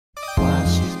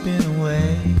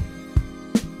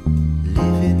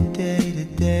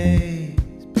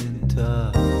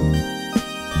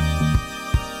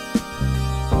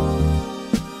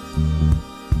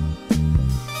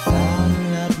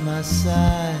my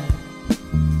side.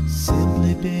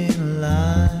 Simply being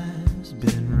alive's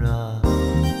been rough.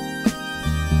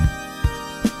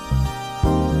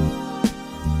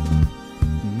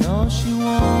 No, she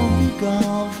won't be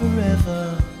gone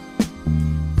forever.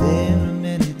 There are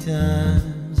many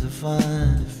times I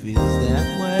find it feels that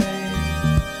way.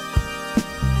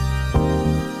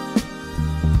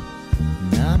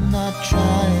 And I'm not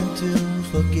trying to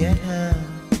forget her,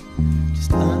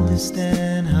 just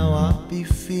understand how I'll be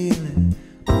feeling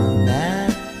on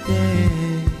that day.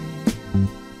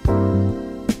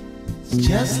 It's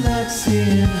just like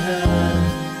seeing her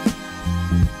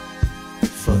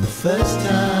for the first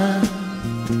time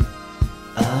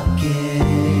again.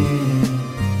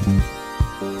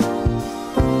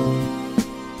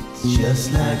 It's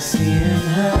just like seeing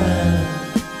her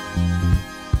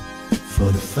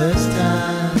for the first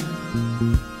time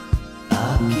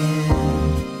again.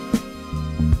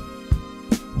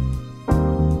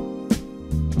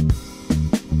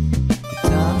 The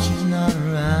time she's not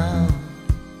around,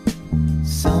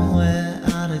 somewhere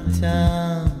out of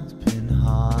town's been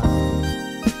hard.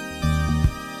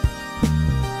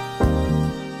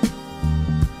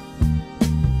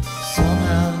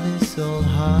 Somehow this old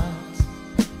heart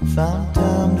found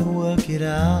time to work it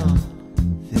out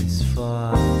this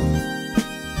far.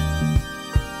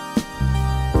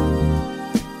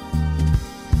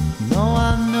 No,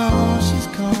 I know she's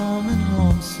coming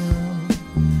home soon.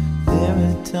 There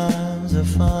are times I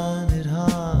find it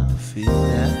hard to feel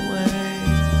that way.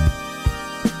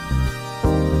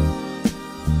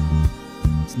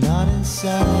 It's not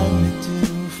inside me to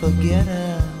forget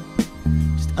her,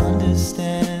 just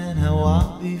understand how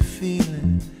I'll be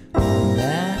feeling on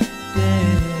that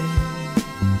day.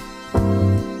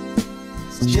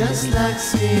 It's just like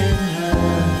seeing her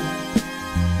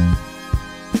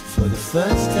for the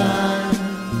first time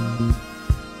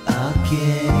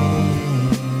again.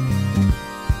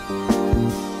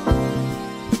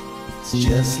 It's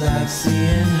just like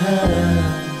seeing her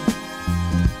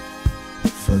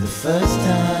for the first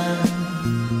time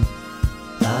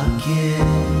again.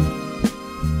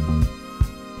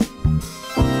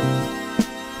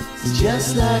 It's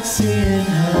just like seeing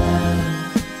her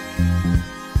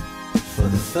for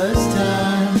the first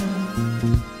time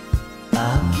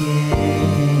again.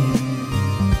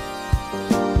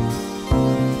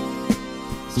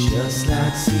 It's just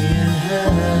like seeing her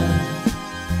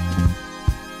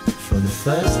for the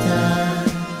first time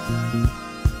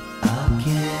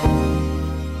again.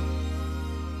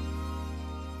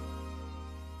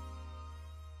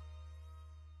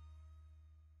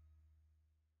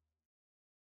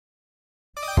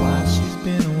 While she's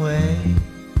been away,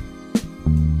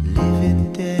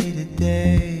 living day to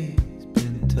day has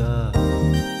been tough.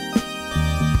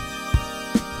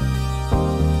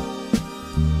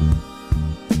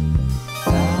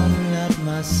 Found her at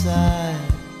my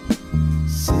side,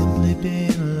 simply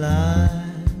being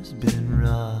alive's been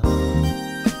rough.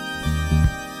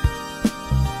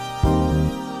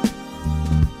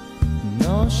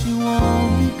 No, she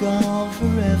won't be gone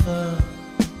forever.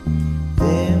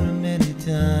 There are many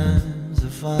times I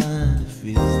find it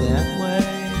feels that way.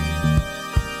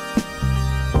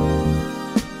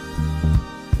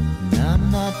 And I'm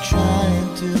not trying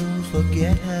to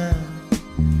forget her,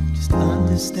 just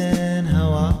understand how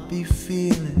I'll be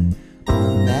feeling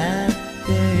on that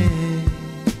day.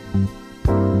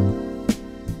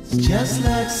 It's just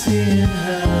like seeing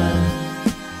her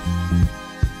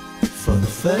for the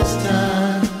first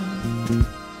time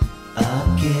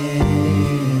again.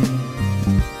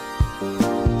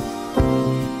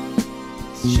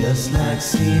 It's just like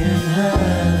seeing her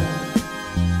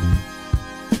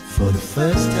for the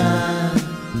first time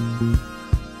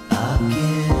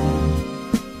again.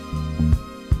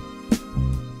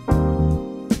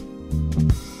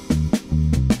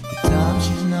 The time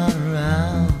she's not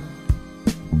around,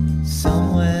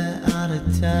 somewhere out of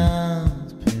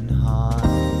town's been hard.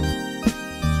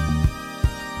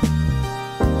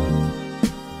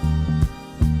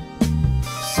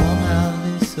 Somehow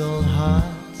this old heart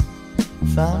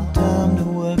found time to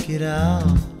work it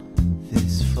out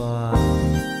this far.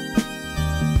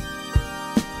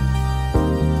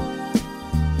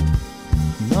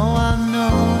 No, I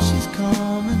know she's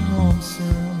coming home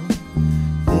soon.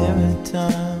 There are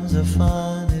times I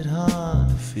find it hard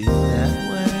to feel that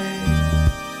way.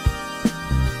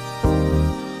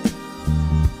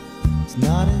 It's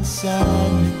not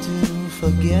inside me to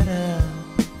forget her,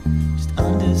 just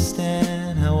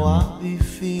understand how I'll be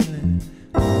feeling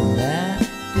on that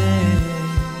day.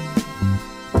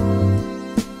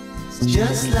 It's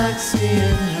just like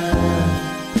seeing her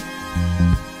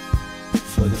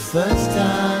for the first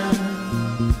time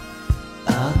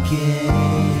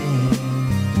again.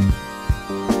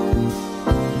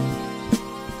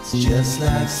 It's just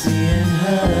like seeing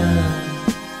her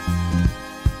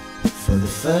for the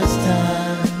first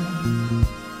time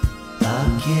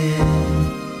again.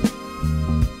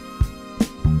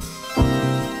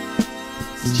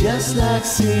 It's just like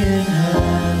seeing her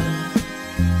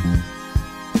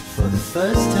for the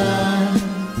first time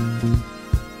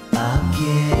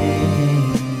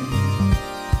again.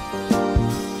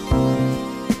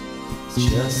 It's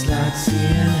just like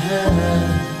seeing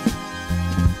her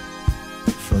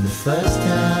for the first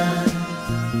time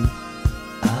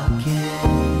again.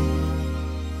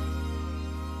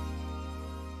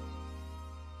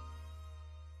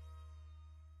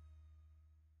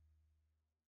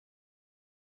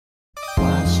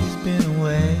 While she's been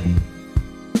away,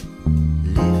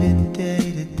 living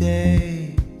day to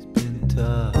day, it's been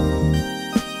tough.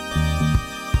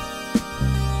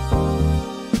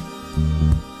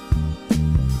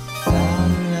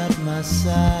 Found her at my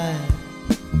side,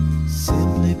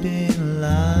 simply being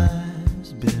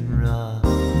alive's been rough.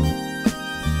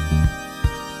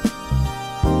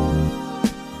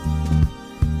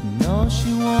 No,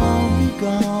 she won't be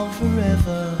gone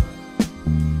forever.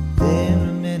 There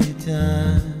are many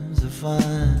times I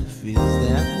find it feels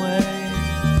that way.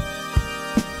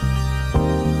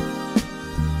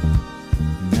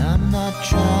 And I'm not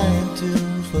trying to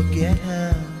forget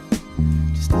her,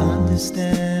 just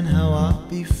understand how I'll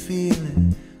be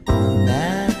feeling on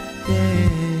that day.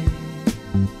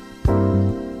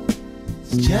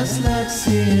 It's just like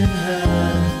seeing her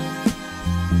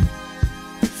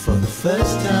for the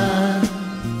first time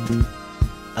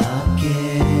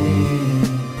again.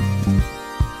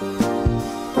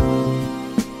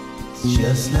 It's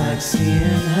just like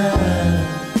seeing her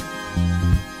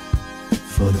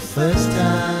for the first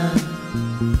time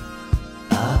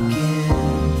again.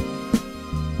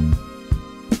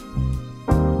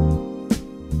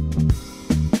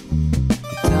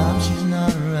 The time she's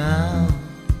not around,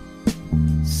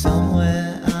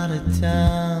 somewhere out of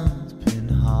town's been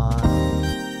hard.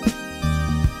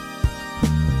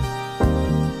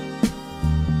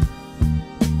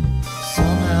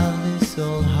 Somehow this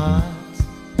old heart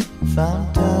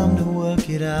found time to work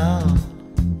it out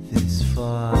this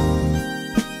far.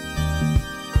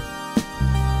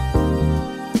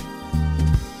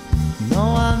 No,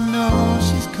 I know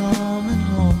she's coming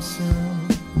home soon.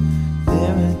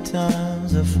 There are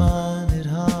times I find it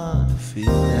hard to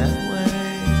feel that way.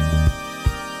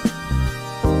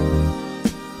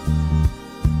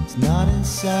 It's not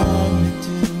inside me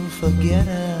to forget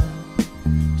her,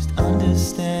 just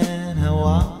understand how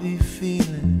I'll be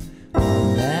feeling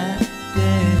on that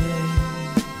day.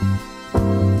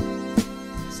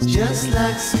 It's just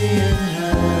like seeing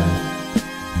her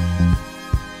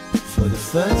for the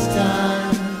first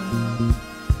time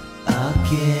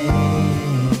again.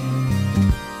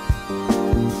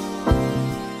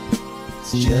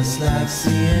 It's just like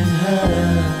seeing her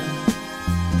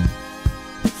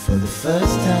for the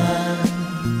first time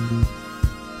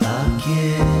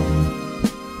again.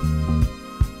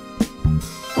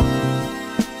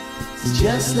 It's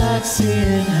just like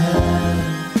seeing her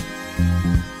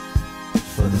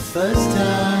for the first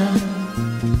time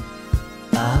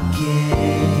again.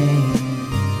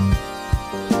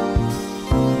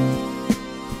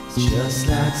 It's just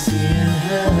like seeing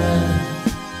her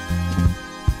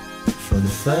for the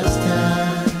first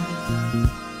time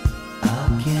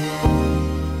again.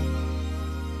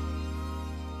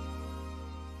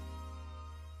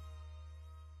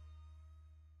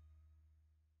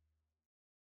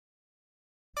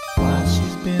 While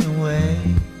she's been away,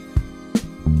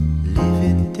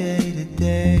 living day to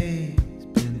day, it's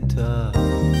been tough.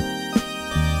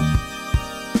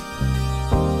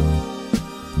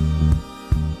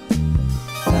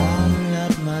 Found her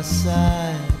at my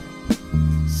side,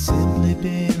 simply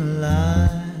being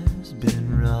alive's been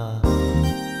rough.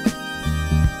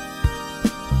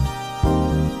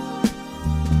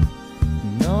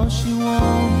 No, she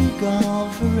won't be gone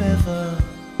forever.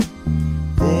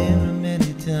 There are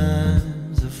many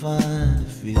times I find it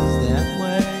feels that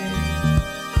way.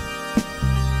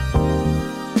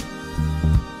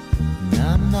 And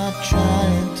I'm not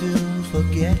trying to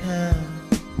forget her,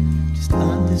 just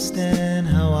understand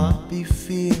how I'll be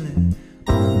feeling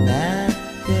on that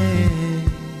day.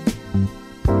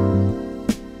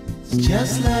 It's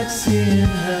just like seeing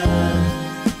her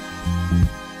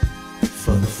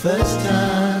for the first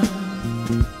time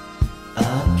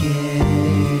again.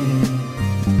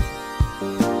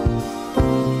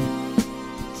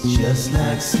 It's just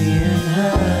like seeing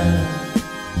her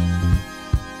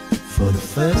for the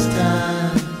first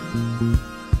time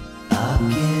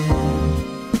again.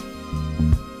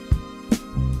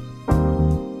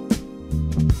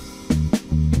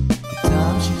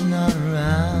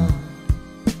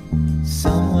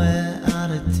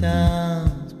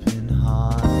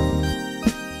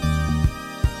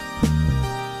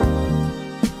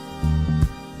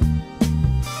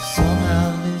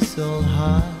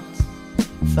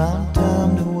 found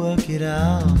time to work it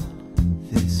out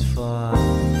this far.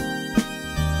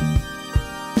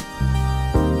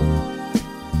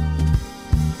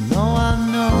 No, I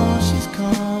know she's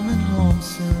coming home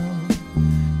soon.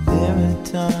 There are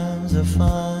times I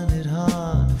find it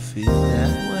hard to feel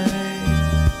that way.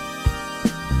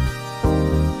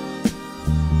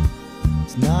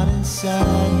 It's not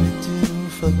inside me to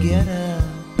forget her,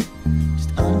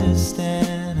 just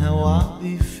understand how I'll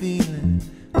be feeling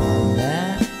on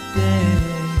that day.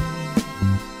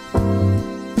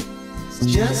 It's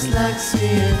just like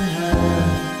seeing her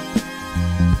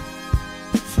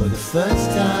for the first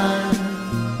time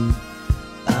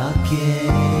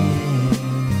again.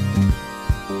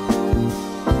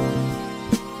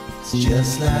 It's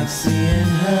just like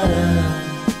seeing her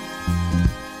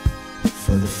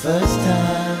for the first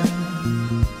time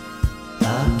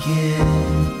again.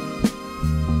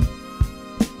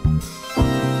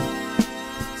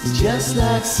 It's just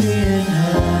like seeing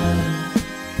her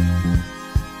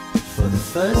for the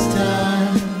first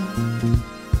time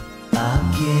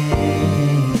again.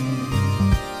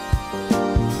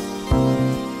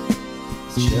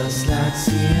 It's just like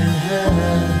seeing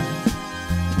her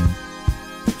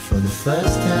for the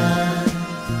first time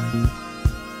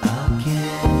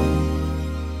again.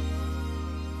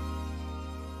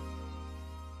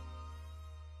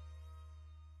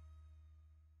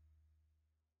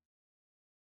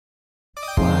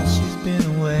 While she's been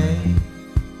away,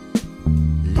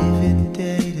 living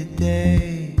day to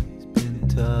day has been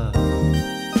tough.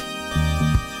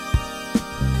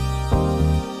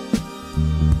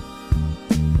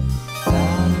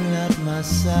 Found her at my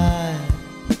side,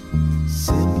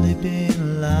 simply being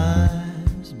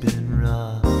alive's been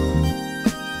rough.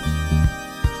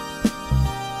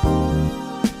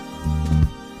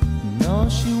 No,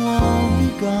 she won't be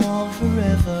gone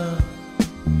forever.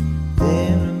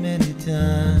 There are many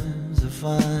times I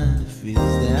find it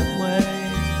feels that way.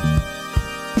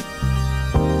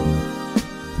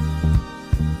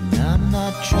 And I'm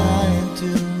not trying to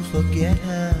forget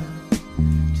her,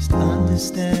 just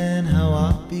understand how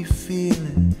I'll be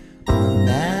feeling on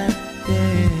that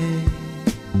day.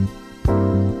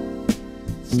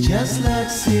 It's just like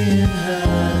seeing her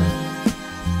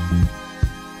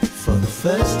for the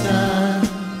first time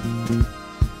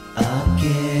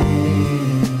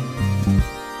again.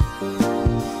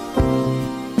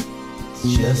 It's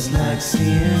just like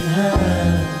seeing her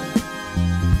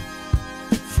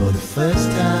for the first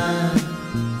time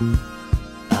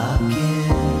again.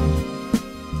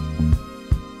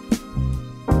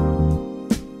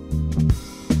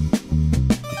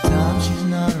 The time she's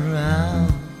not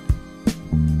around,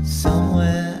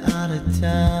 somewhere out of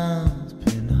town's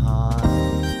been hard.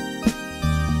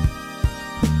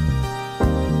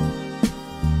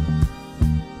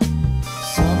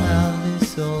 Somehow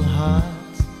this old heart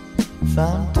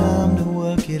found time to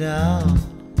work it out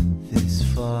this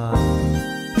far.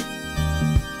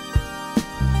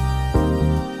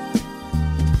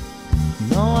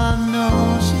 No, I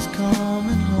know she's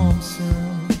coming home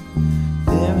soon.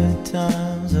 There are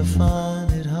times I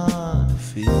find it hard to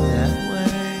feel that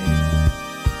way.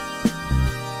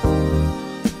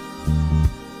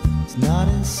 It's not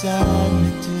inside me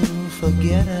to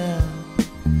forget her,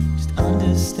 just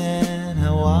understand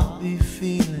how I'll be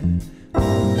feeling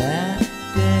on that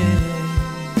day.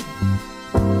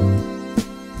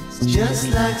 It's just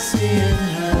like seeing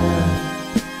her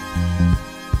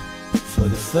for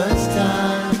the first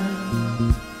time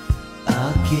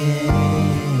again.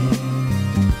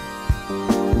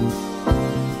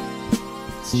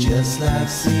 It's just like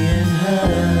seeing her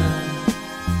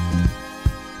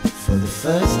for the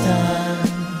first time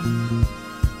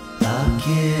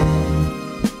again.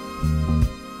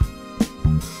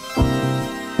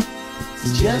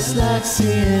 It's just like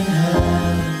seeing her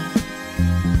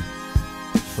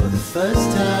for the first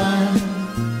time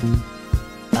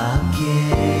again.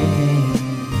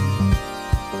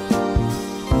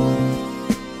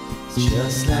 It's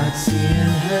just like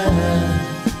seeing her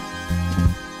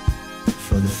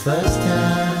for the first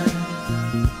time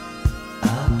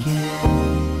again.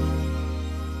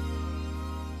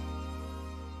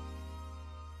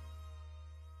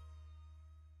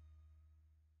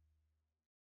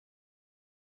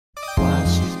 While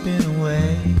she's been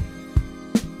away,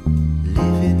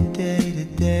 living day to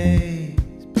day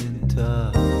has been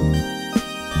tough.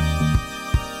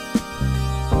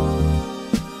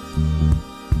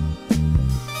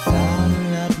 Found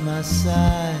her at my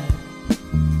side,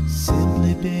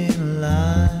 simply being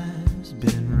alive's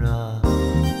been rough.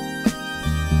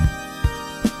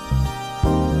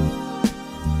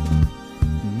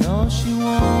 No, she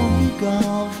won't be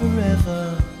gone forever.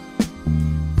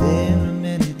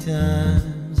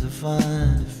 times I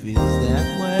find it feels that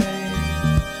way.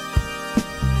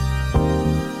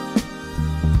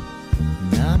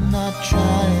 And I'm not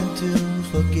trying to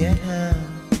forget her,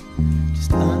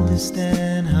 just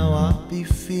understand how I'll be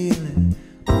feeling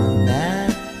on that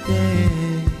day.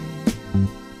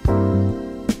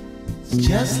 It's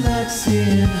just like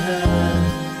seeing her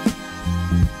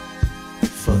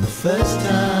for the first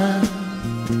time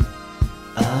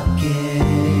again.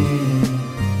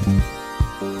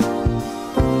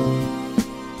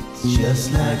 It's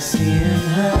just like seeing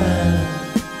her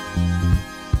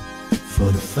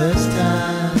for the first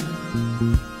time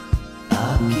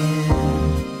again.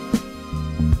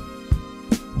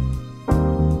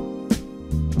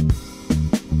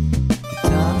 The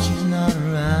time she's not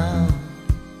around,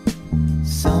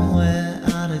 somewhere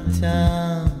out of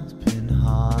town's been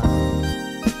hard.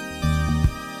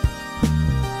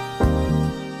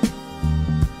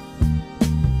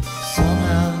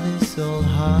 Somehow this old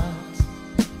heart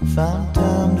found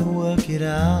time to work it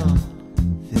out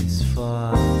this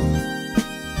far.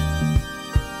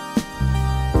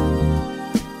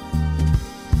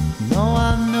 No,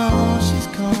 I know she's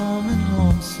coming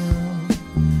home soon.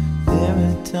 There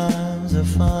are times I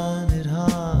find it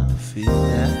hard to feel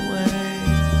that way.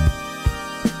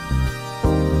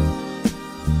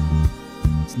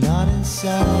 It's not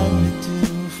inside me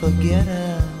to forget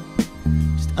her,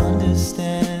 just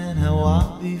understand how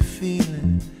I'll be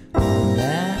feeling on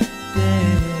that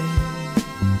day.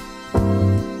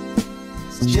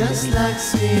 It's just like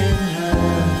seeing her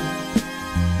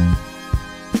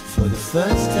for the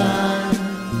first time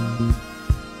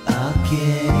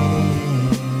again.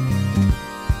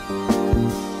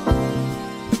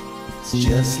 It's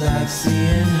just like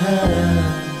seeing her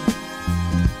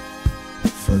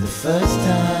for the first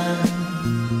time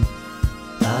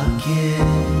again.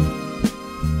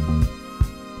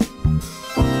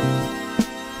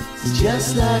 It's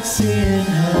just like seeing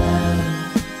her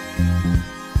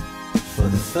for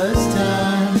the first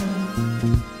time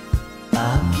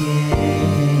again.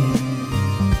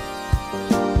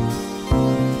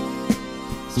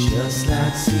 It's just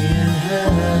like seeing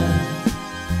her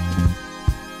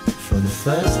for the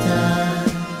first time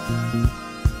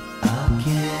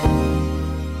again.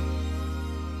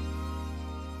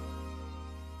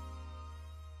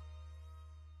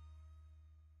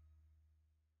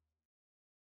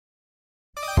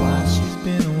 While she's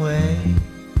been away,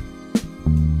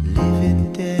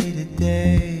 living day to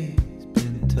day has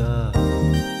been tough.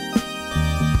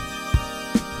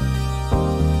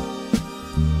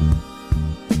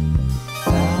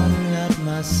 Without her at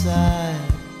my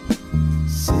side,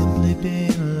 simply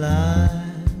being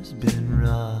alive has been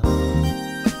rough.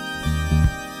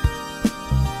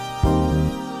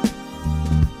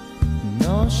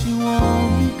 No, she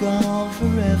won't be gone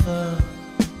forever.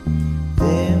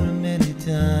 There are many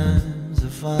times I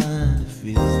find it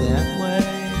feels that way.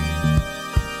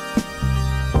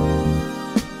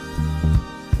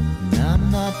 And I'm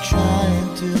not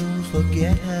trying to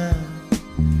forget her,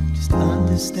 just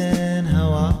understand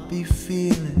how I'll be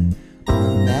feeling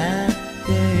on that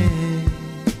day.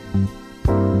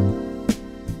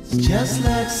 It's just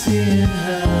like seeing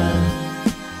her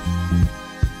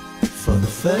for the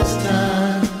first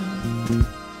time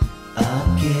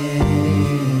again.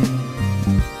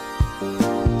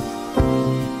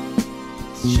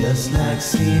 It's just like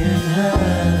seeing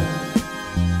her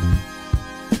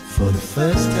for the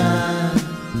first time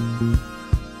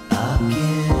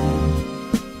again.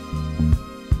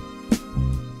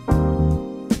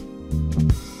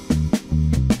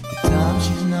 The time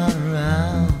she's not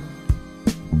around,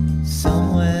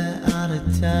 somewhere out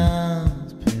of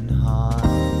town's been hard.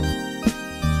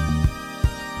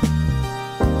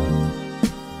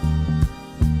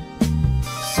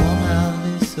 Somehow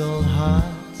this old heart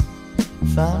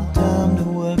found time to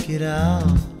work it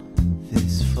out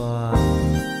this far.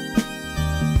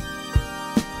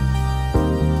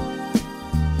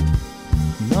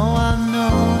 No, I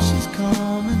know she's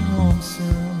coming home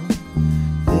soon.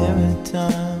 There are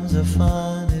times I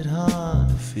find it hard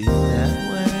to feel that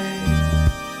way.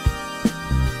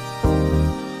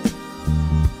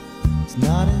 It's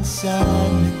not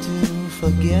inside me to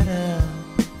forget her,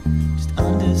 just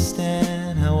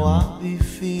understand how I'll be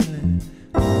feeling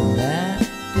on that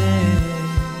day.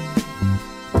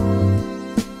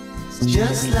 It's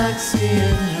just like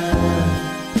seeing her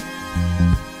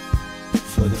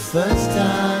for the first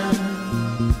time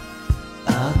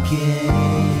again.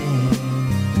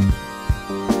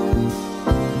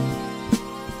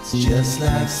 It's just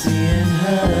like seeing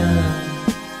her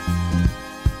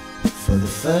for the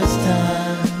first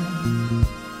time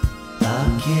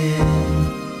again.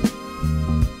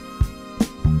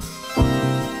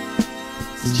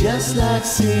 just like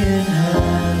seeing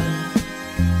her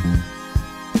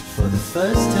for the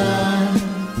first time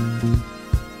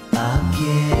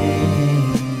again.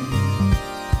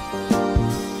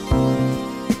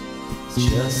 It's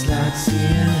just like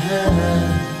seeing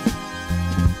her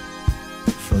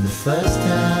for the first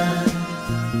time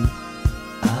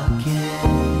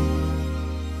again.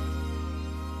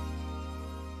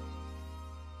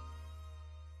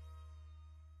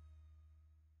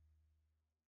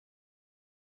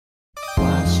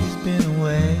 While she's been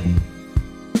away,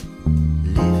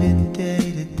 living day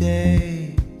to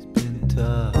day, it's been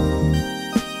tough.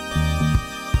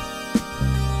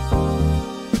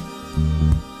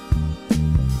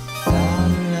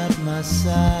 Without her at my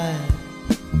side,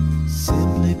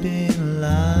 simply being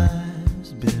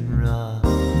alive's been rough.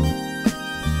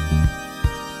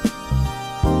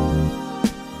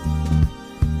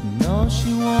 No,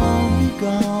 she won't be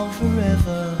gone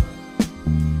forever.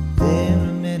 There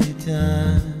are many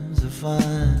times I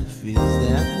find it feels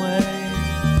that way.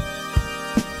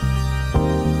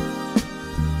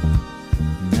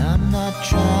 And I'm not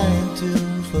trying to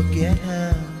forget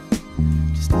her,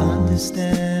 just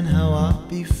understand how I'll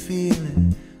be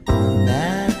feeling on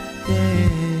that day.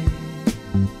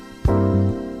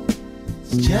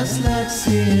 It's just like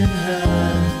seeing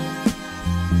her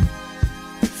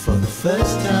for the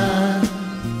first time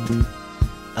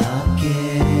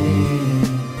again.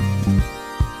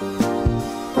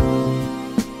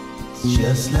 It's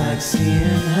just like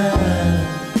seeing her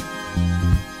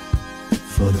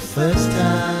for the first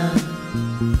time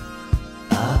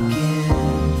again.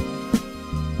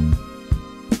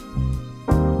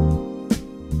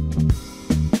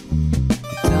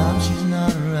 The time she's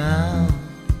not around,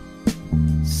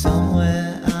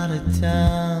 somewhere out of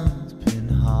town's been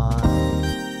hard.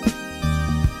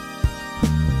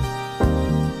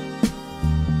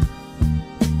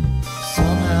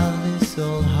 Somehow this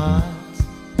old heart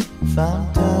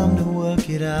found time to work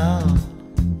it out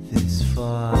this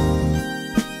far.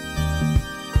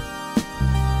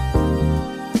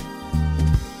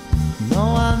 No,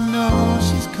 I know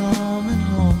she's coming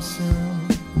home soon.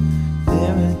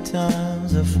 There are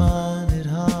times I find it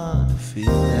hard to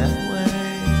feel that way.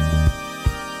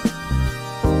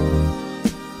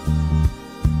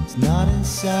 It's not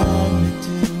inside me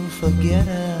to forget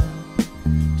her,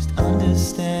 just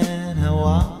understand how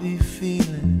I'll be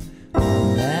feeling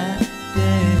on that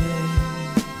day.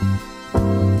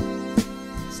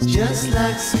 It's just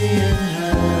like seeing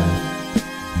her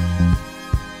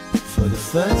for the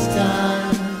first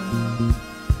time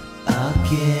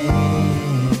again.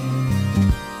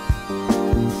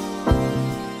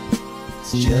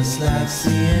 It's just like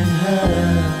seeing her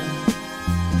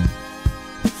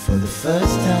for the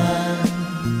first time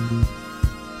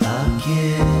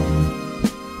again.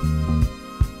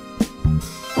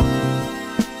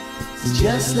 It's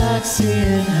just like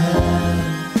seeing her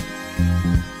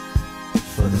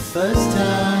for the first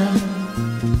time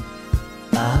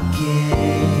again.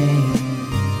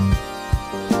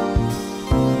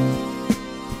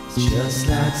 It's just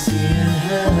like seeing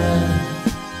her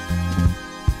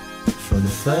for the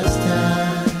first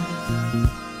time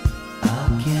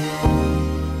again.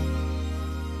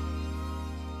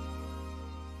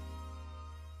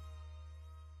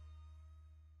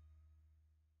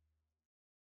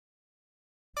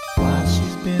 While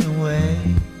she's been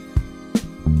away,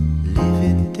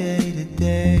 living day to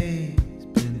day, it's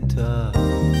been tough.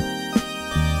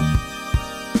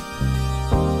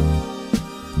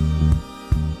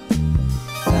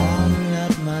 Without her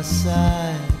at my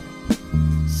side,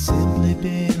 simply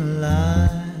being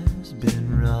alive's been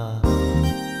rough.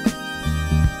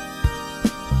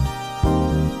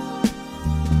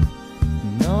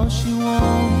 No, she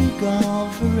won't be gone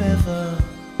forever.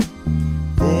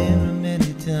 There are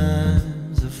many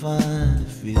times I find it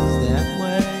feels that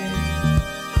way.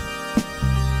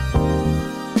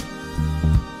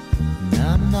 And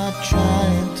I'm not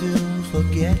trying to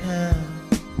forget her,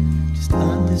 just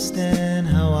understand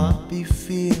how I'll be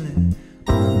feeling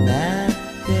on that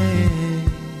day.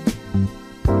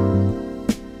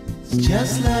 It's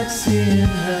just like seeing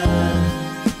her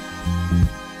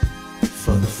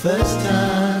for the first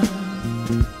time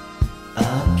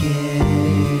again.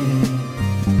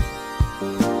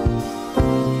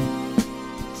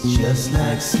 It's just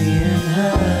like seeing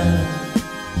her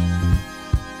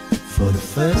for the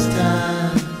first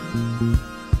time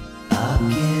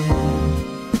again.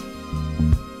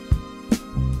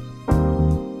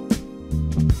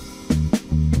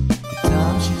 The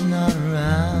time she's not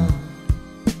around,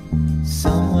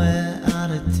 somewhere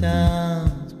out of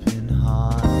town's been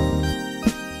hard.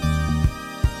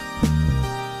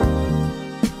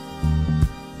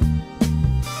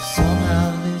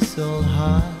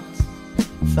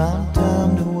 Found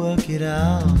time to work it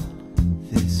out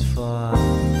this far.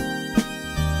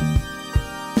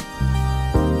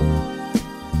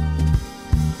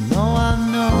 No, I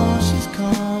know she's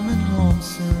coming home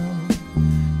soon.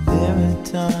 There are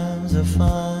times I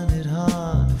find it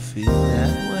hard to feel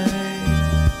that way.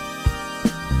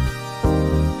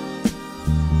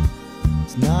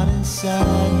 It's not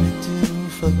inside me to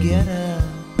forget her,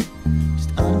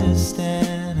 just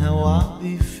understand how I'll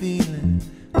be feeling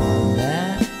on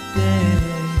that day.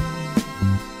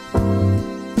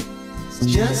 It's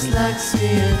just like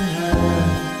seeing her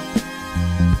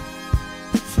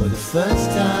for the first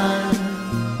time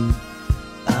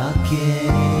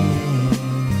again.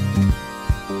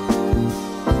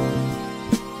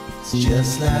 It's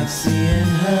just like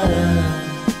seeing her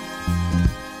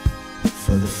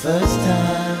for the first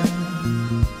time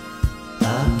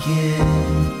again.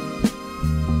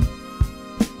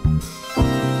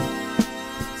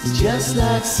 It's just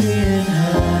like seeing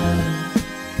her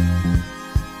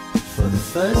for the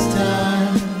first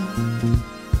time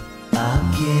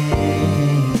again.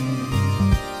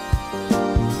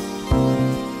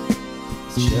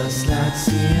 It's just like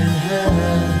seeing her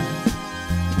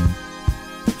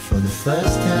for the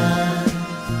first time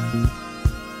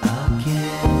again.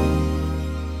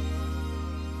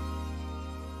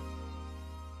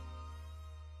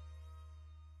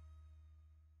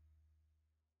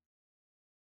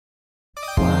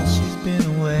 While she's been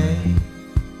away,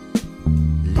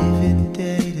 living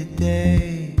day to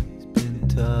day has been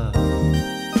tough.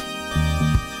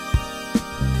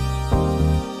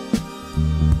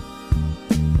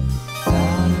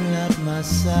 Found her at my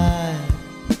side,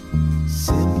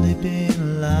 simply being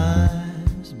alive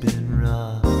has been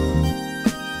rough.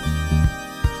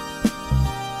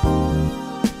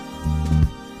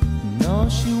 No,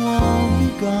 she won't be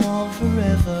gone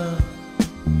forever.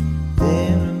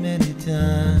 There are many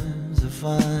times I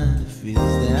find it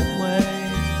feels that way.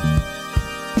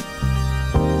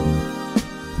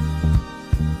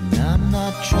 And I'm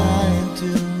not trying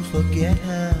to forget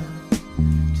her,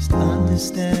 just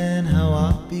understand how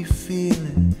I'll be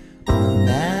feeling on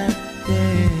that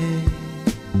day.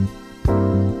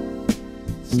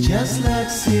 It's just like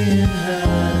seeing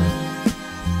her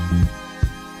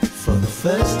for the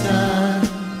first time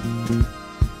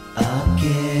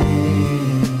again.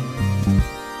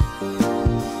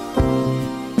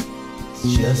 It's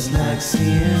just like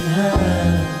seeing her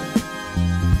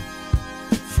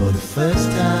for the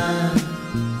first time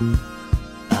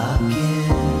again.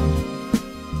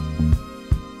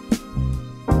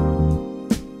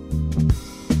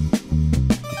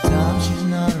 The time she's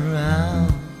not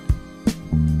around,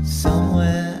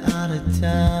 somewhere out of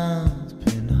town's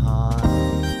been hard.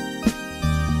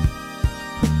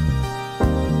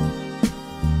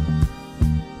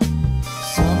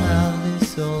 Somehow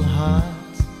this old heart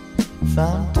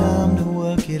found time to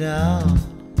work it out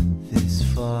this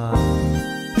far.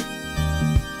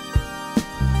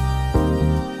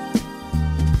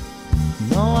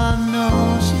 No, I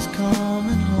know she's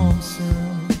coming home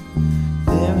soon.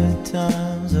 There are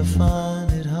times I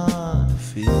find it hard to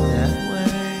feel that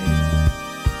way.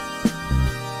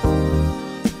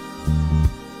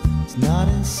 It's not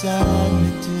inside me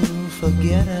to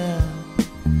forget her,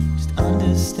 just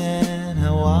understand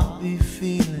how I'll be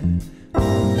feeling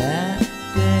on that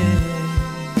day.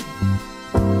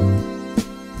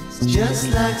 It's just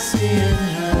like seeing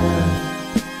her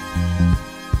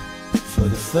for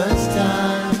the first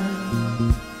time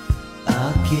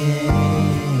again.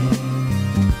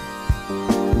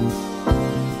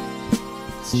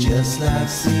 It's just like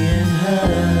seeing her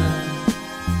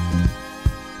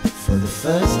for the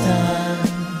first time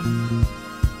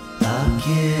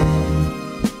again.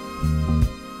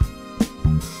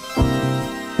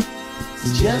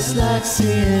 It's just like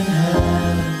seeing her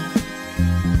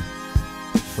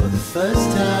for the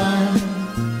first time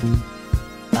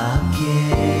again.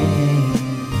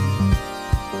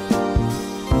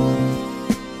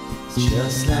 It's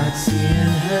just like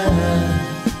seeing her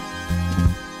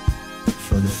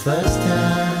for the first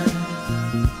time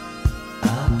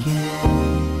again.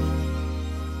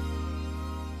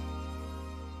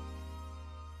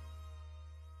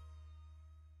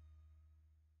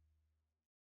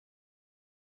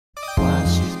 While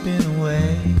she's been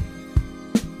away,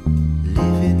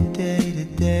 living day to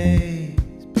day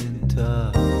has been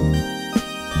tough.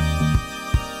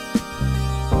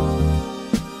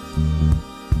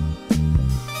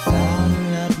 Found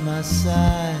her at my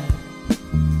side,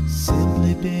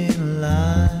 simply being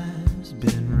alive has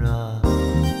been rough.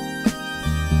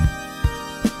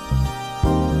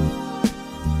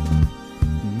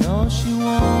 No, she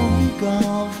won't be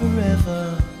gone forever.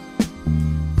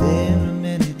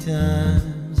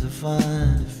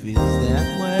 find it feels that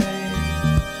way.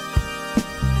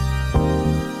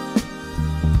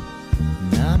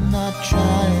 And I'm not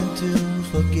trying to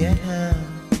forget her,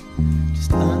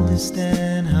 just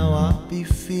understand how I'll be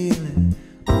feeling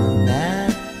on that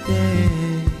day.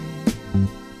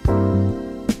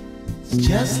 It's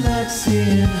just like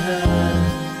seeing her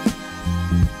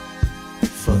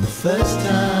for the first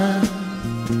time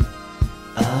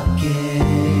again.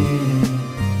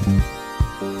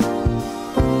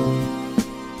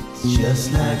 It's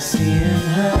just like seeing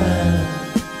her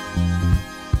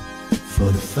for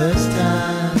the first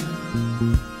time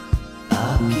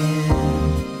again.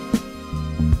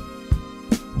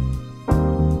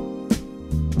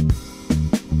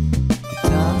 The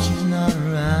time she's not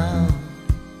around,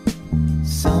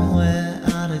 somewhere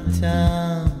out of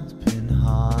town's been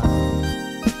hard.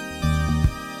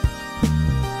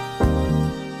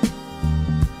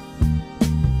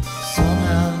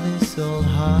 Somehow this old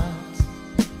heart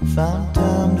found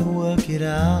time to work it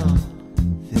out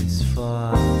this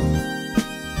far.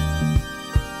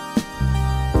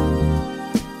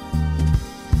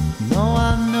 No,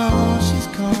 I know she's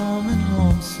coming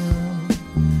home soon.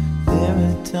 There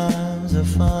are times I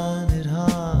find it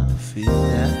hard to feel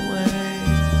that way.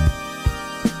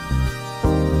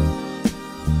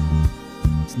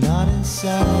 It's not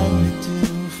inside me to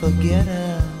forget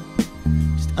her,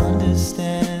 just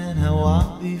understand how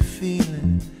I'll be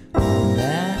feeling on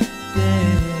that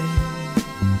day.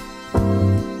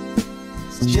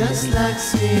 It's just like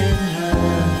seeing her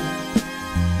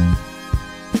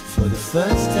for the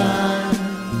first time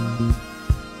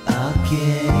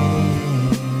again.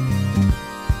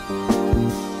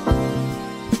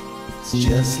 It's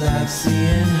just like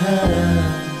seeing her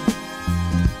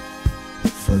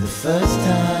for the first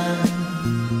time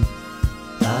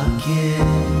again.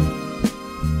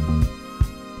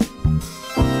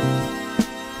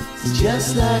 It's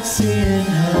just like seeing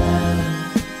her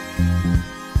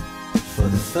for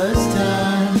the first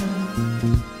time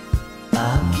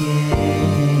again.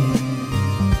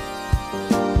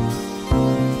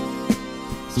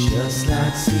 It's just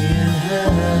like seeing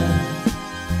her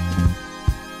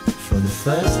for the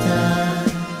first time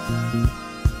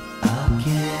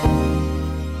again.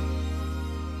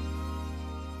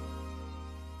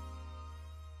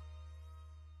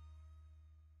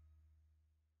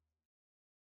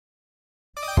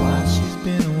 While she's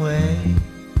been away,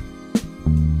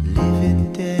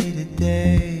 living day to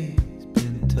day has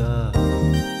been tough.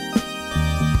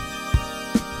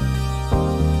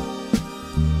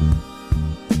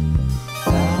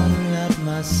 Without her at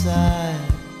my side,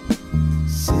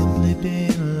 simply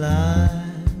being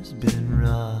alive's been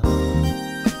rough.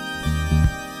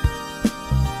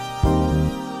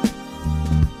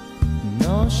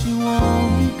 No, she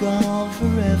won't be gone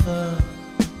forever.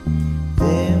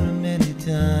 There are many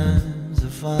times I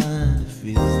find it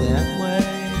feels that way.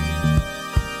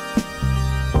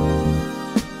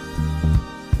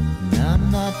 And I'm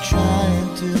not trying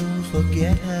to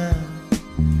forget her,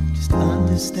 just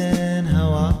understand how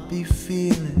I'll be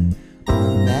feeling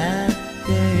on that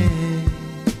day.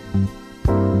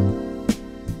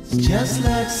 It's just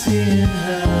like seeing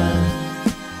her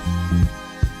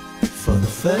for the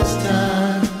first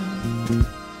time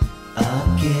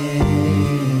again.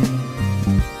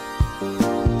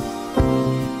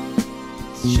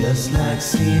 It's just like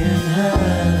seeing her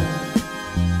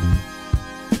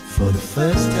for the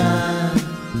first time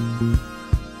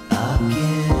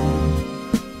again.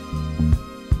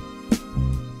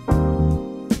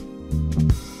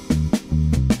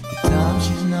 The time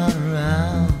she's not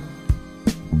around,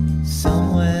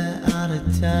 somewhere out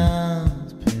of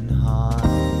town's been hard.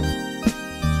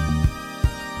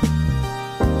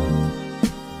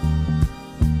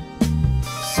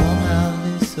 Somehow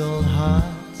this old heart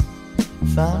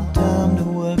found time to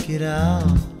work it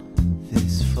out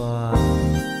this far.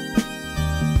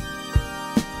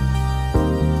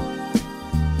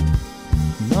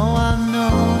 No, I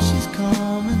know she's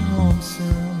coming home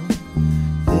soon.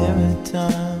 There are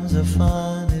times I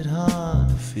find it hard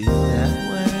to feel that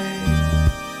way.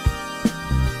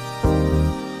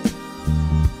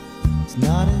 It's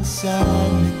not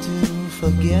inside me to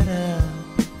forget her,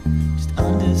 just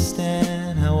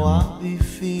understand how I'll be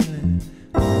feeling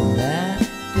on that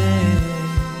day.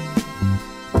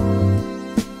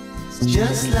 It's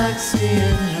just like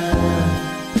seeing her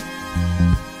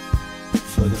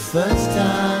for the first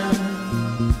time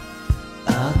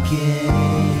again.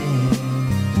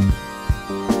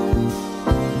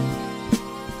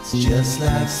 It's just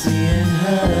like seeing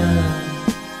her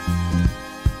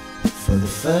for the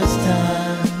first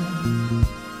time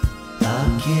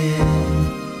again.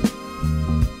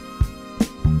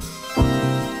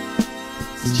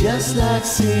 It's just like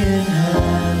seeing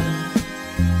her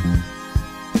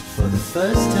for the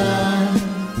first time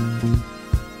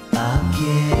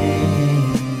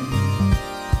again.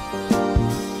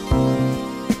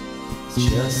 It's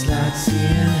just like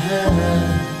seeing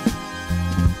her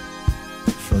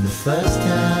for the first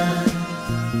time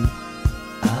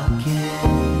again.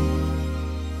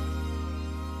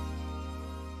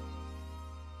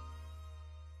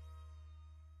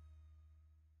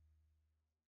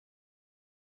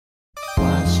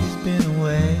 While she's been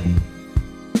away,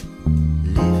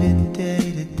 living day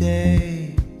to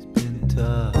day, it's been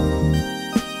tough.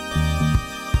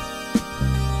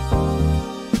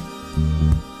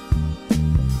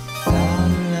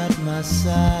 Found her at my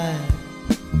side,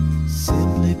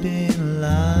 simply being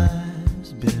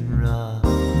alive's been rough.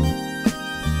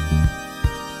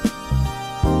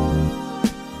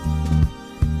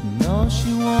 No,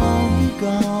 she won't be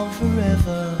gone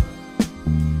forever.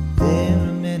 There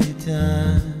are many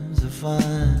times I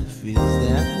find it feels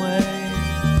that way.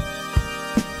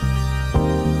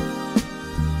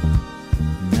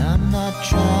 And I'm not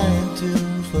trying to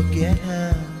forget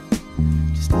her,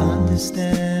 just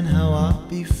understand how I'll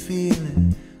be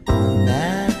feeling on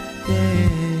that day.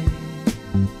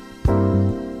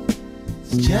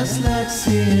 It's just like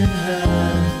seeing her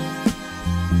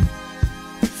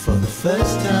for the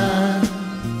first time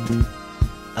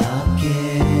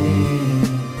again.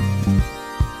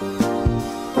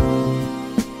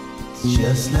 It's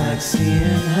just like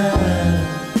seeing her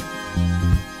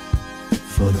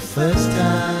for the first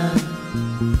time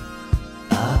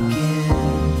again.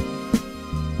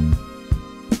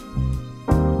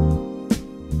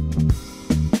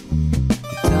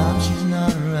 The time she's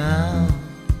not around,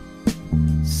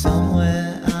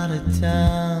 somewhere out of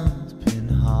town's been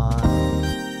hard.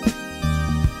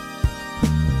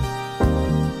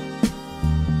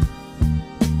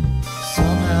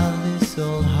 Somehow this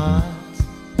old heart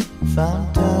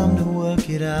found time to work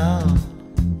it out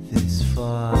this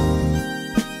far.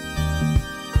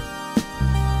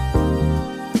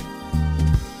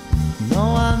 No,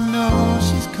 I know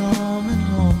she's coming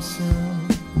home soon.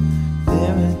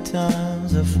 There are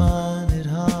times I find it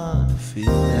hard to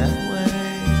feel that way.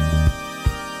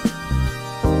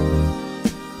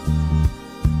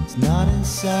 It's not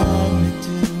inside me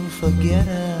to forget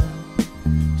her,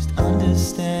 just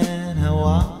understand how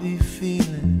I'll be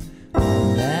feeling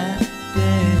on that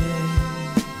day.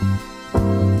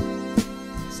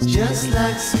 It's just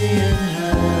like seeing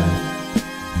her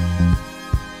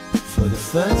for the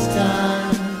first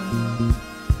time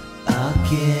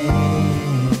again.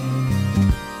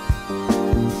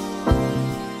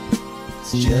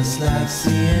 It's just like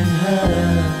seeing her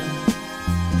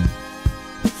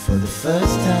for the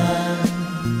first time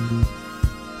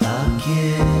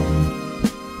again.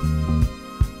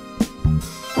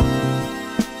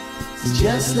 It's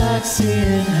just like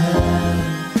seeing her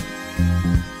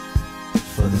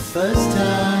for the first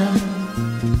time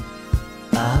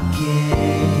again.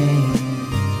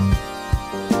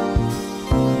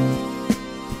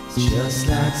 It's just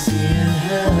like seeing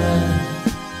her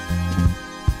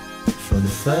for the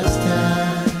first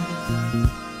time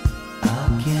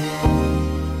again.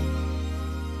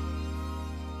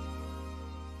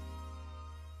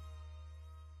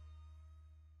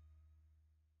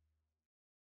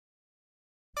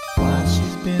 While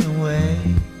she's been away,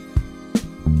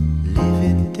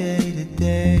 living day to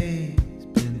day, it's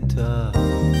been tough.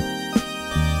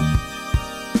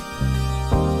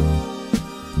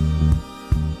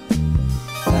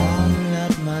 Found her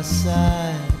at my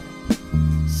side,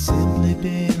 simply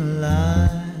being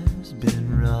alive's been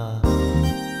rough.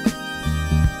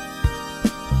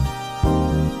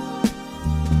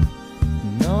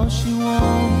 No, she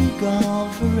won't be gone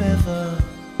forever.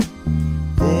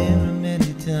 There are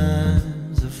many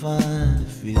times I find it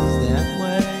feels that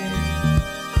way.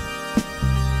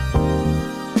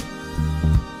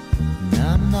 And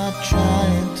I'm not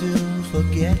trying to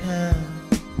forget her,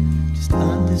 just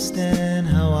understand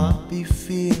how I'll be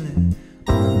feeling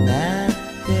on that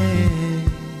day.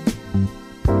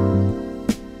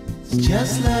 It's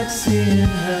just like seeing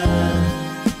her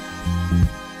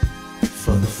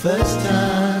for the first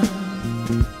time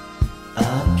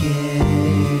again.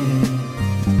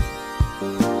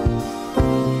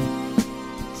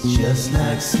 It's just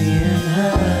like seeing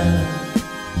her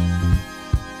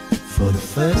for the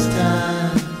first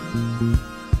time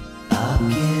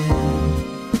again.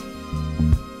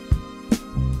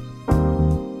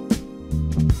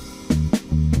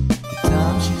 The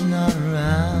time she's not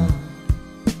around,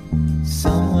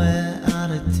 somewhere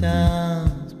out of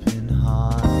town's been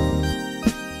hard.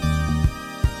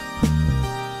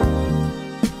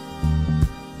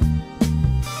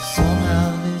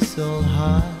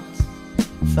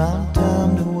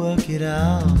 it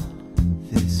out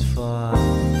this far.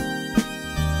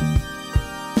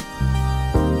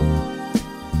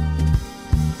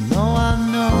 No, I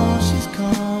know she's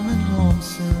coming home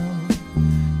soon.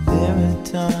 There are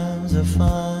times I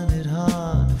find it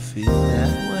hard to feel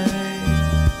that way.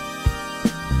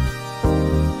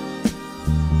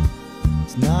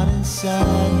 It's not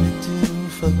inside me to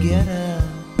forget her,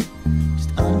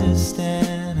 just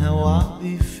understand how I'll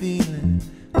be feeling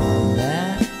on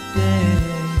that day.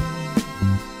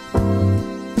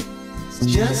 It's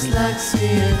just like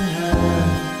seeing her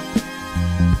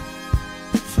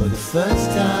for the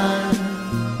first time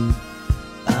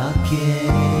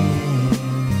again.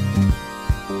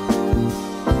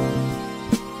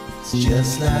 It's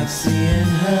just like seeing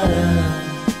her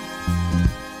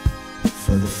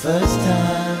for the first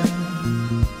time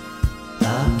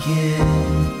again.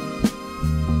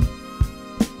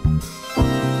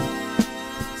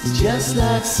 It's just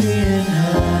like seeing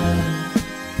her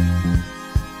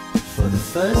for the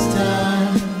first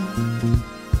time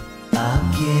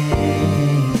again.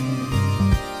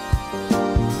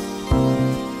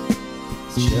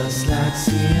 It's just like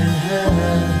seeing her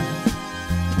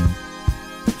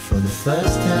for the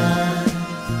first time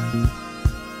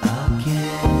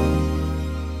again.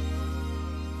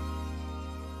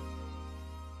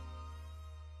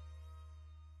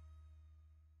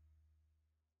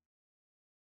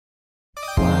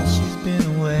 While she's been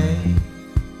away,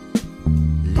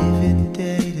 living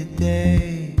day to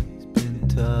day has been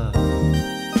tough.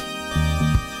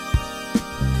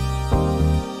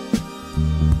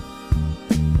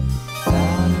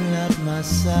 Without her at my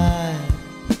side,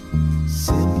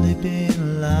 simply being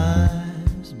alive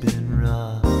has been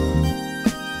rough.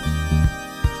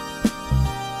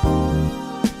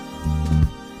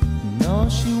 No,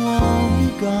 she won't be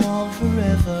gone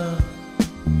forever.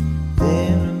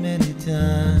 There are many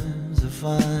times I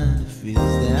find it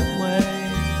feels that way.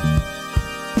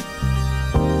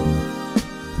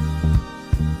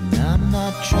 And I'm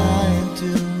not trying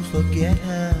to forget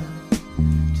her,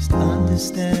 just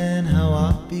understand how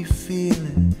I'll be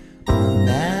feeling on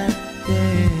that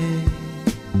day.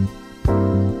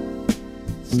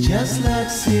 It's just like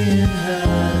seeing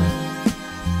her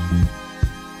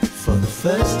for the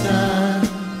first time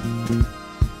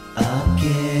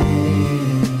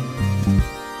again.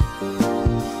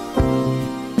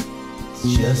 It's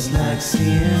just like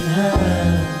seeing her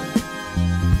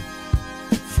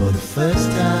for the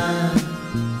first time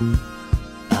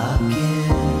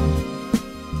again.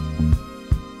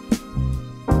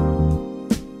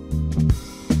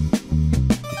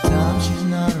 The time she's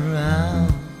not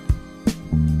around,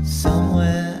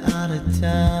 somewhere out of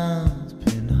town's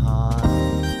been hard.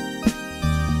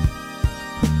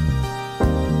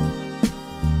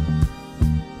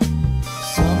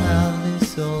 Somehow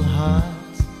this old heart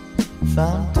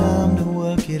found time to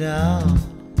work it out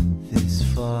this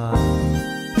far.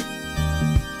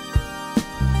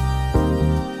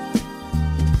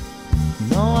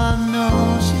 No, I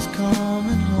know she's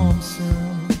coming home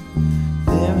soon.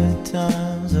 There are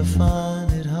times I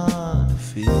find it hard to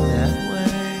feel that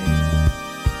way.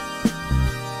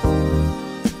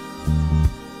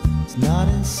 It's not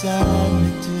inside me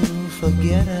to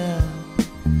forget her,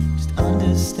 just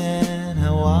understand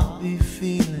how I'll be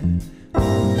feeling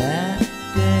on that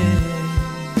day.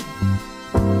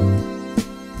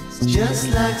 It's just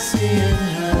like seeing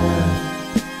her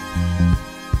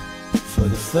for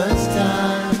the first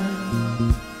time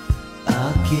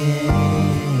again.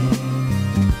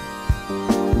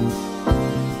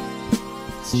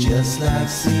 It's just like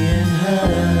seeing her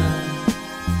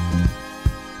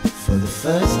for the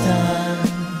first time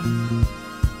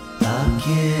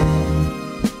again.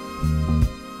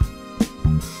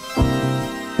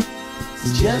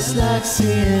 It's just like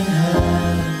seeing her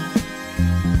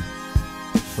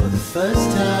for the first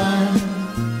time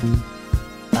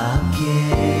again.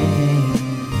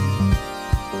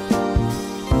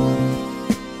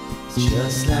 It's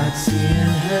just like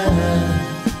seeing her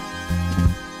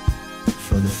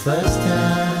for the first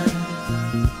time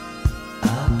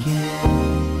again.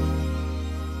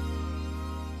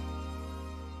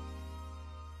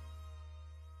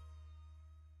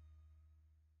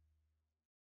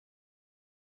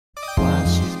 While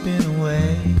she's been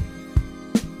away,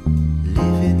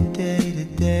 living day to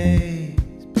day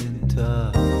has been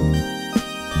tough.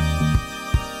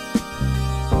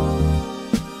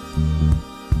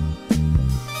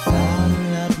 Without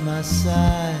her at my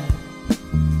side,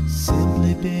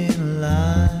 simply being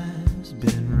alive has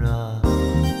been rough.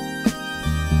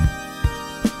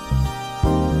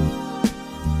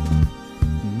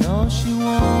 No, she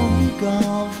won't be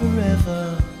gone forever.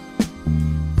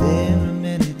 There are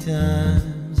many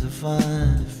times I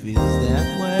find it feels that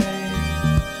way.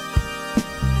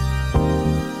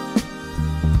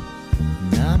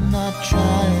 And I'm not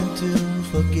trying to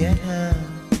forget her,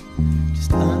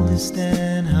 just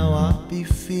understand how I'll be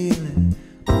feeling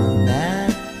on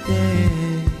that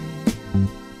day.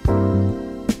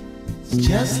 It's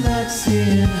just like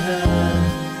seeing her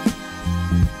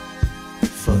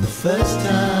for the first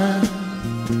time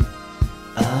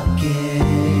again.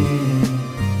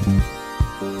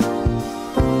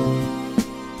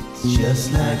 It's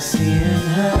just like seeing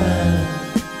her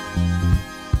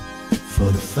for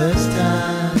the first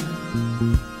time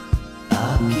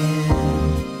again.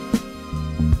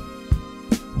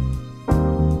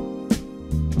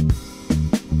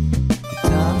 The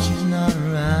time she's not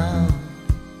around,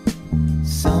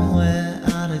 somewhere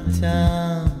out of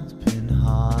town's been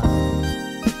hard.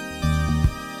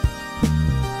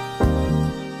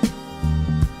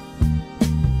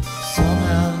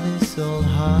 Somehow this old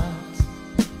heart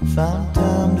found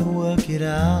time to work it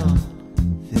out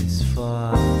this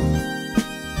far.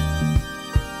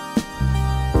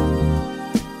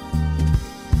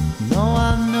 No,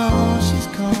 I know she's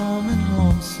coming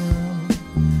home soon.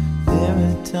 There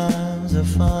are times I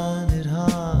find it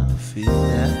hard to feel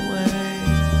that way.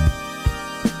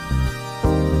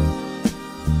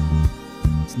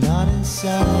 It's not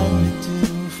inside me to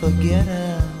forget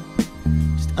her,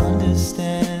 just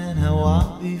understand how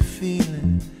I'll be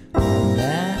feeling on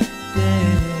that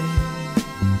day.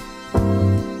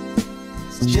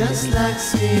 It's just like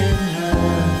seeing her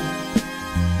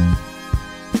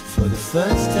for the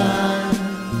first time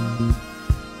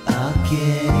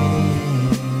again.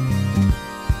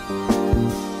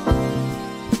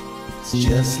 It's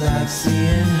just like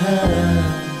seeing her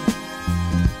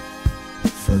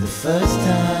for the first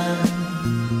time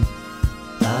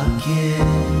again.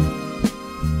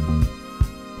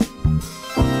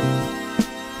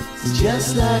 It's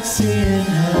just like seeing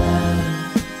her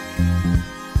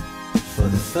for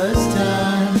the first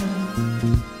time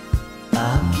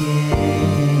again.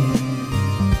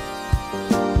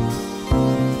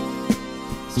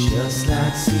 It's just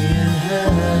like seeing her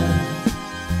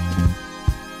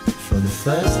for the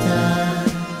first time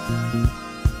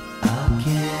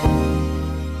again.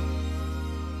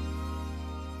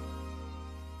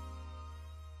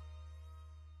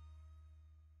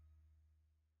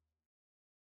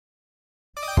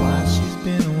 While she's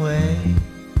been away,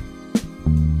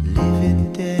 living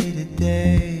day to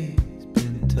day has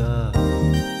been tough.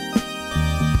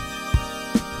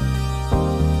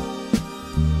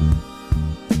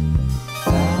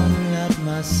 Found her at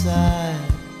my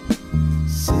side,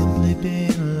 simply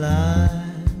being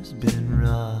alive's been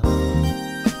rough.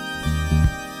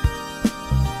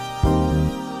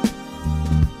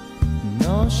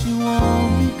 No, she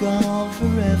won't be gone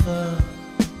forever.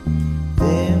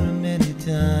 There are many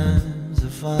times I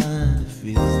find it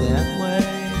feels that way.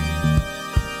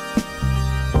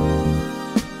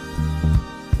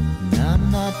 And I'm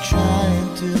not trying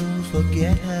to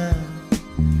forget her,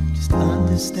 just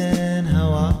understand how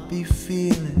I'll be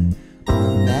feeling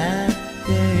on that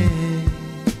day.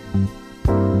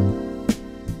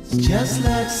 It's just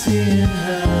like seeing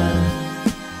her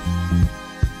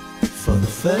for the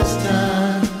first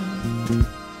time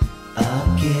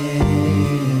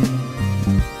again.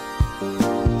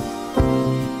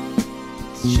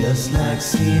 It's just like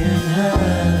seeing her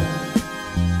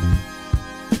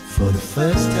for the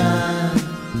first time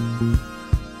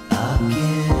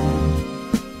again.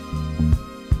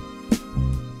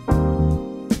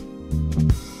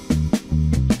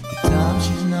 The time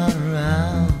she's not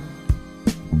around,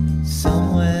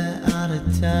 somewhere out of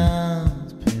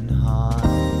town's been hard.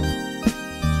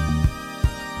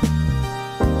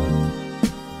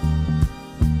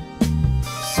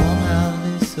 Somehow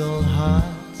this old heart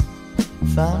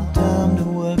found time to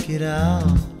work it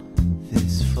out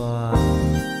this far.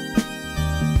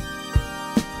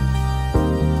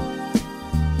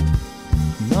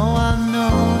 No, I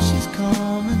know she's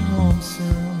coming home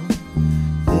soon.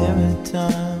 There are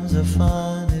times I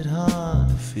find it hard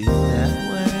to feel that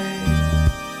way.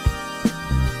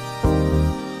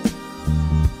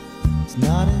 It's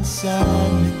not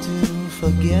inside me to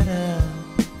forget her,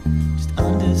 just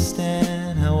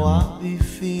understand how I'll be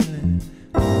feeling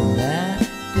on that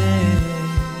day.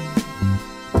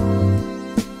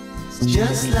 It's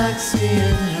just like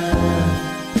seeing her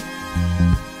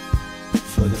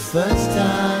for the first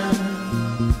time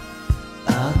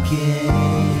again.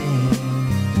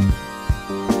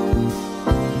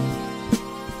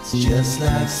 It's just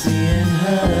like seeing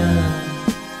her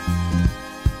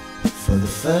for the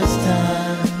first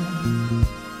time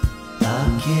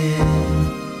again.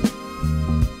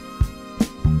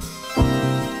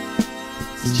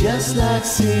 just like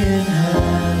seeing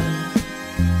her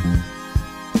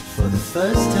for the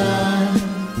first time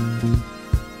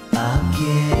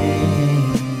again.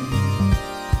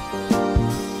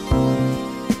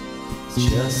 It's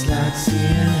just like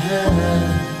seeing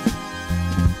her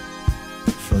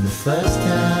for the first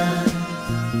time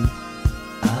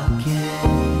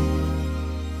again.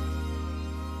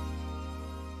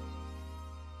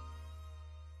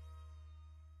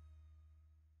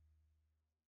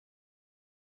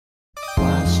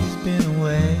 While she's been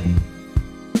away,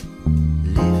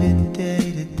 living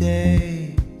day to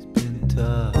day, it's been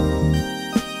tough.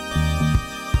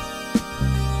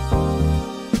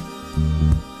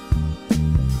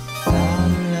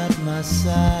 Found her at my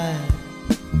side,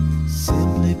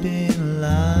 simply being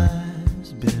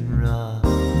alive's been rough.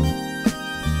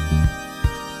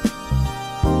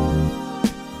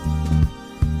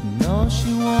 No,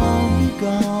 she won't be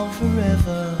gone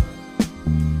forever.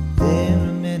 There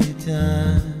are many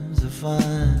times I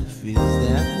find it feels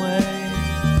that way.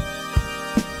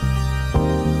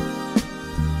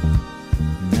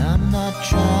 And I'm not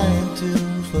trying to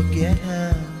forget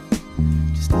her,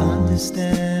 just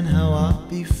understand how I'll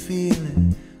be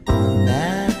feeling on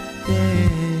that day.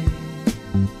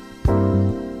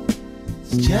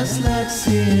 It's just like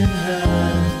seeing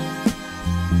her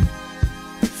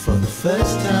for the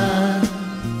first time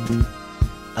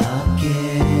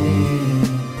again.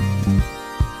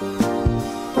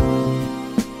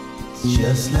 It's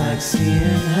just like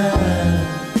seeing her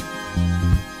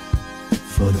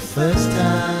for the first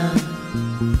time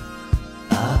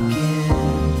again.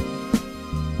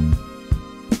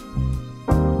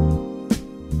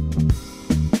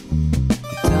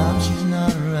 The time she's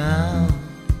not around,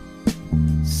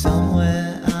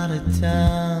 somewhere out of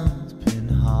town's been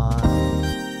hard.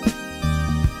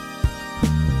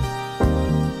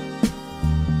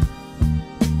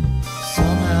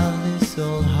 Somehow this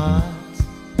old heart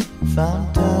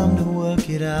found time to work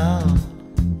it out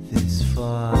this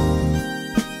far.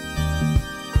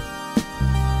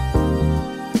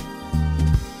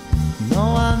 No,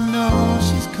 I know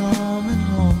she's coming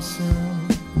home soon.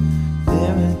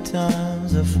 There are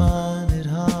times I find it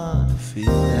hard to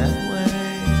feel that way.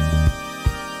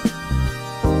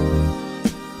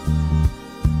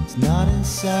 It's not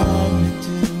inside me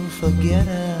to forget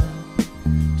her,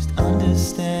 just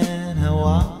understand how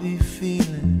I'll be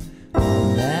feeling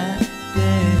on that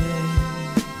day.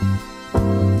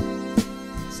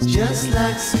 It's just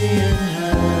like seeing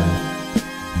her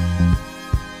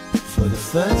for the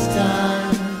first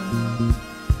time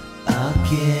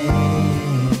again.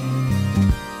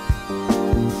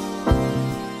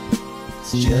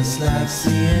 It's just like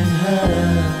seeing her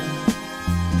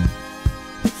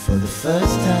for the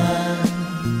first time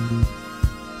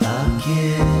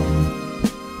again.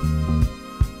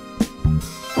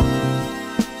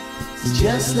 It's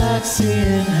just like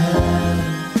seeing her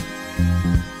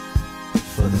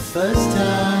for the first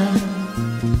time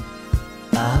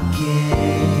again.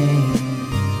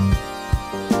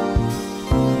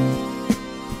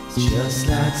 It's just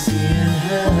like seeing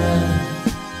her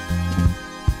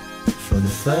for the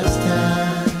first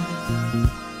time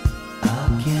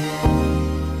again.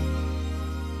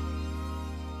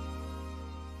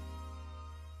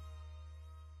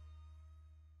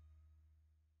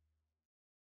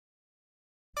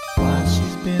 While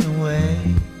she's been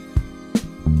away,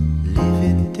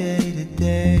 living day to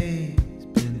day, it's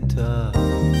been tough.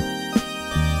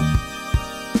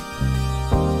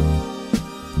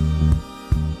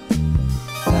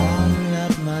 Found her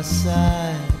at my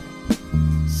side,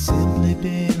 simply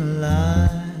being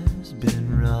alive's been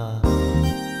rough.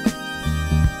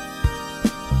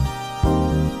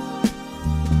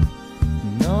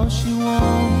 No, she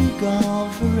won't be gone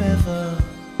forever.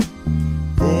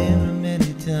 There are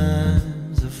many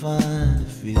times I find it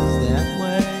feels that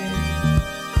way.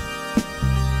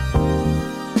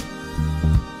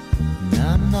 And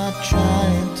I'm not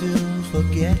trying to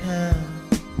forget her,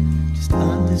 just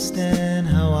understand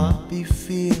how I'll be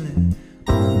feeling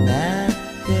on that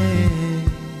day.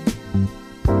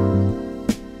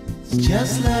 It's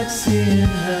just like seeing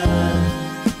her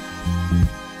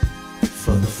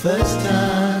for the first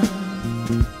time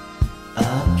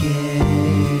again.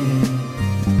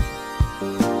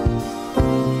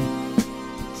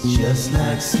 It's just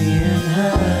like seeing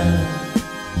her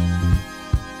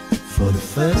for the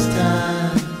first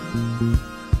time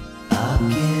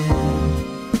again.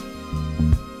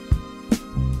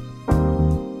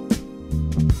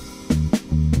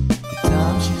 The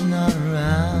time she's not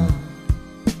around,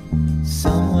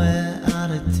 somewhere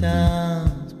out of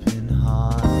town's been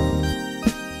hard.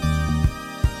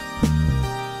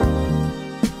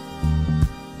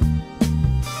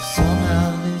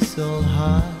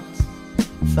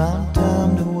 Found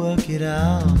time to work it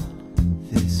out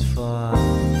this far.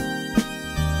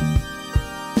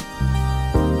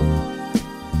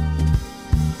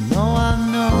 No, I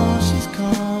know she's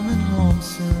coming home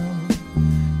soon.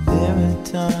 There are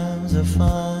times I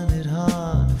find it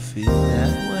hard to feel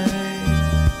that way.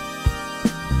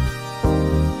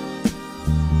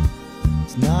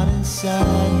 It's not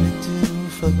inside me to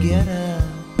forget her,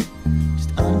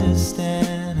 just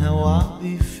understand how I'll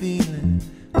be feeling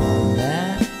on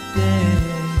that day.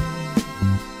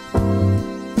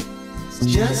 It's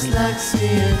just like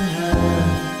seeing her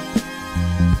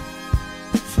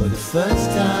for the first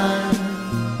time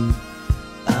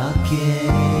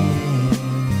again.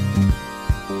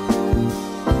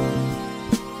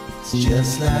 It's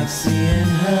just like seeing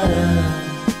her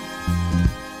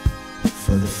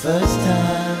for the first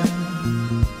time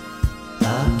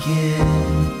again.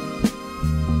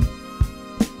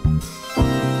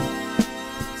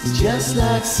 It's just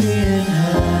like seeing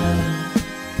her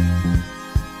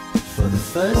for the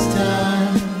first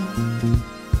time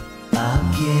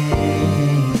again.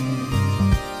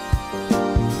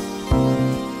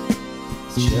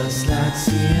 It's just like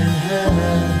seeing her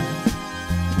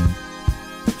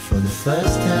for the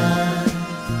first time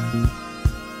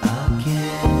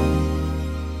again.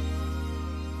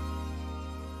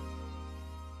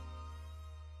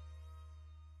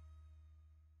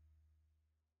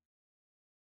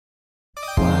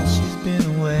 While she's been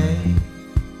away,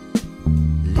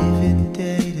 living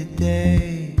day to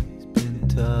day has been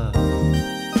tough.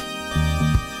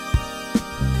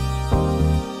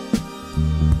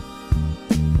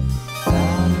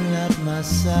 Found her at my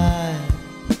side,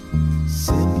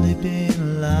 simply being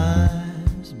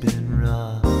alive's been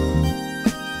rough.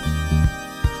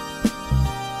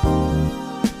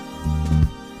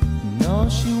 No,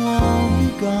 she won't be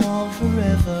gone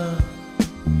forever.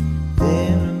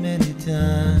 There are many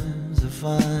times I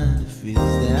find it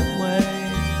feels that way.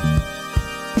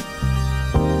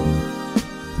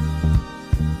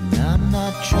 And I'm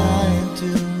not trying to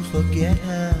forget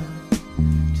her,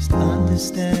 just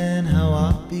understand how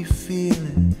I'll be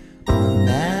feeling on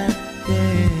that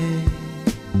day.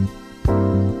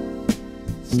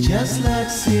 It's just like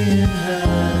seeing her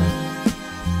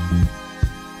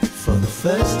for the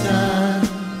first time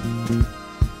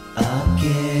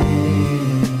again.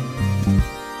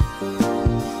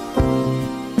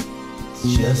 It's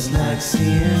just like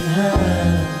seeing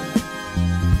her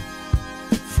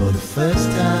for the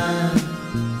first time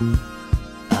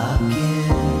again.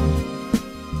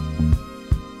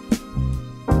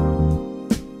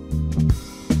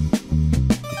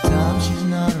 The time she's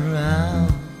not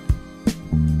around,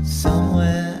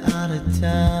 somewhere out of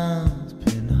town's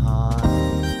been hard.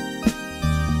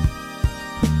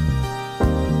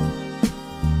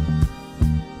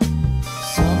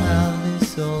 Somehow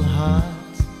this old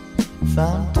heart's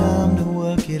found time to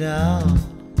work it out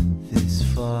this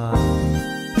far.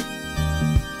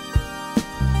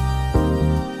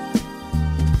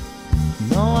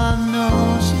 No, I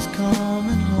know she's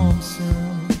coming home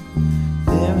soon.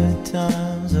 There are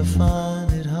times I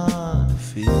find it hard to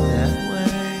feel that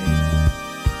way.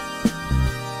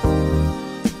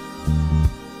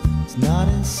 It's not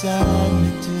inside me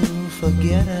to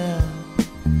forget her,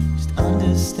 just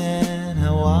understand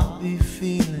how I'll be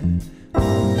feeling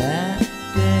on that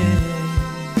day.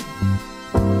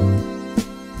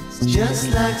 It's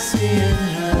just like seeing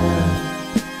her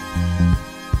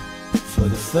for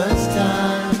the first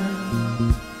time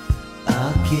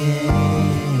again.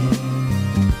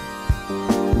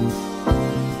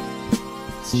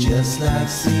 It's just like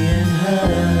seeing her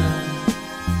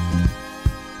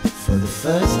for the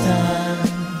first time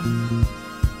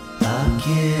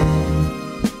again.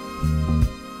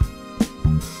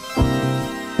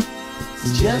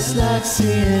 It's just like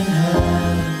seeing her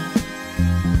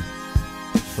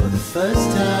for the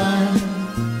first time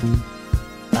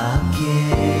again.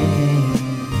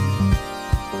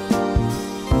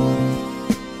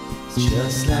 It's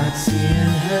just like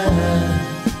seeing her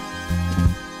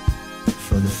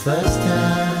for the first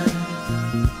time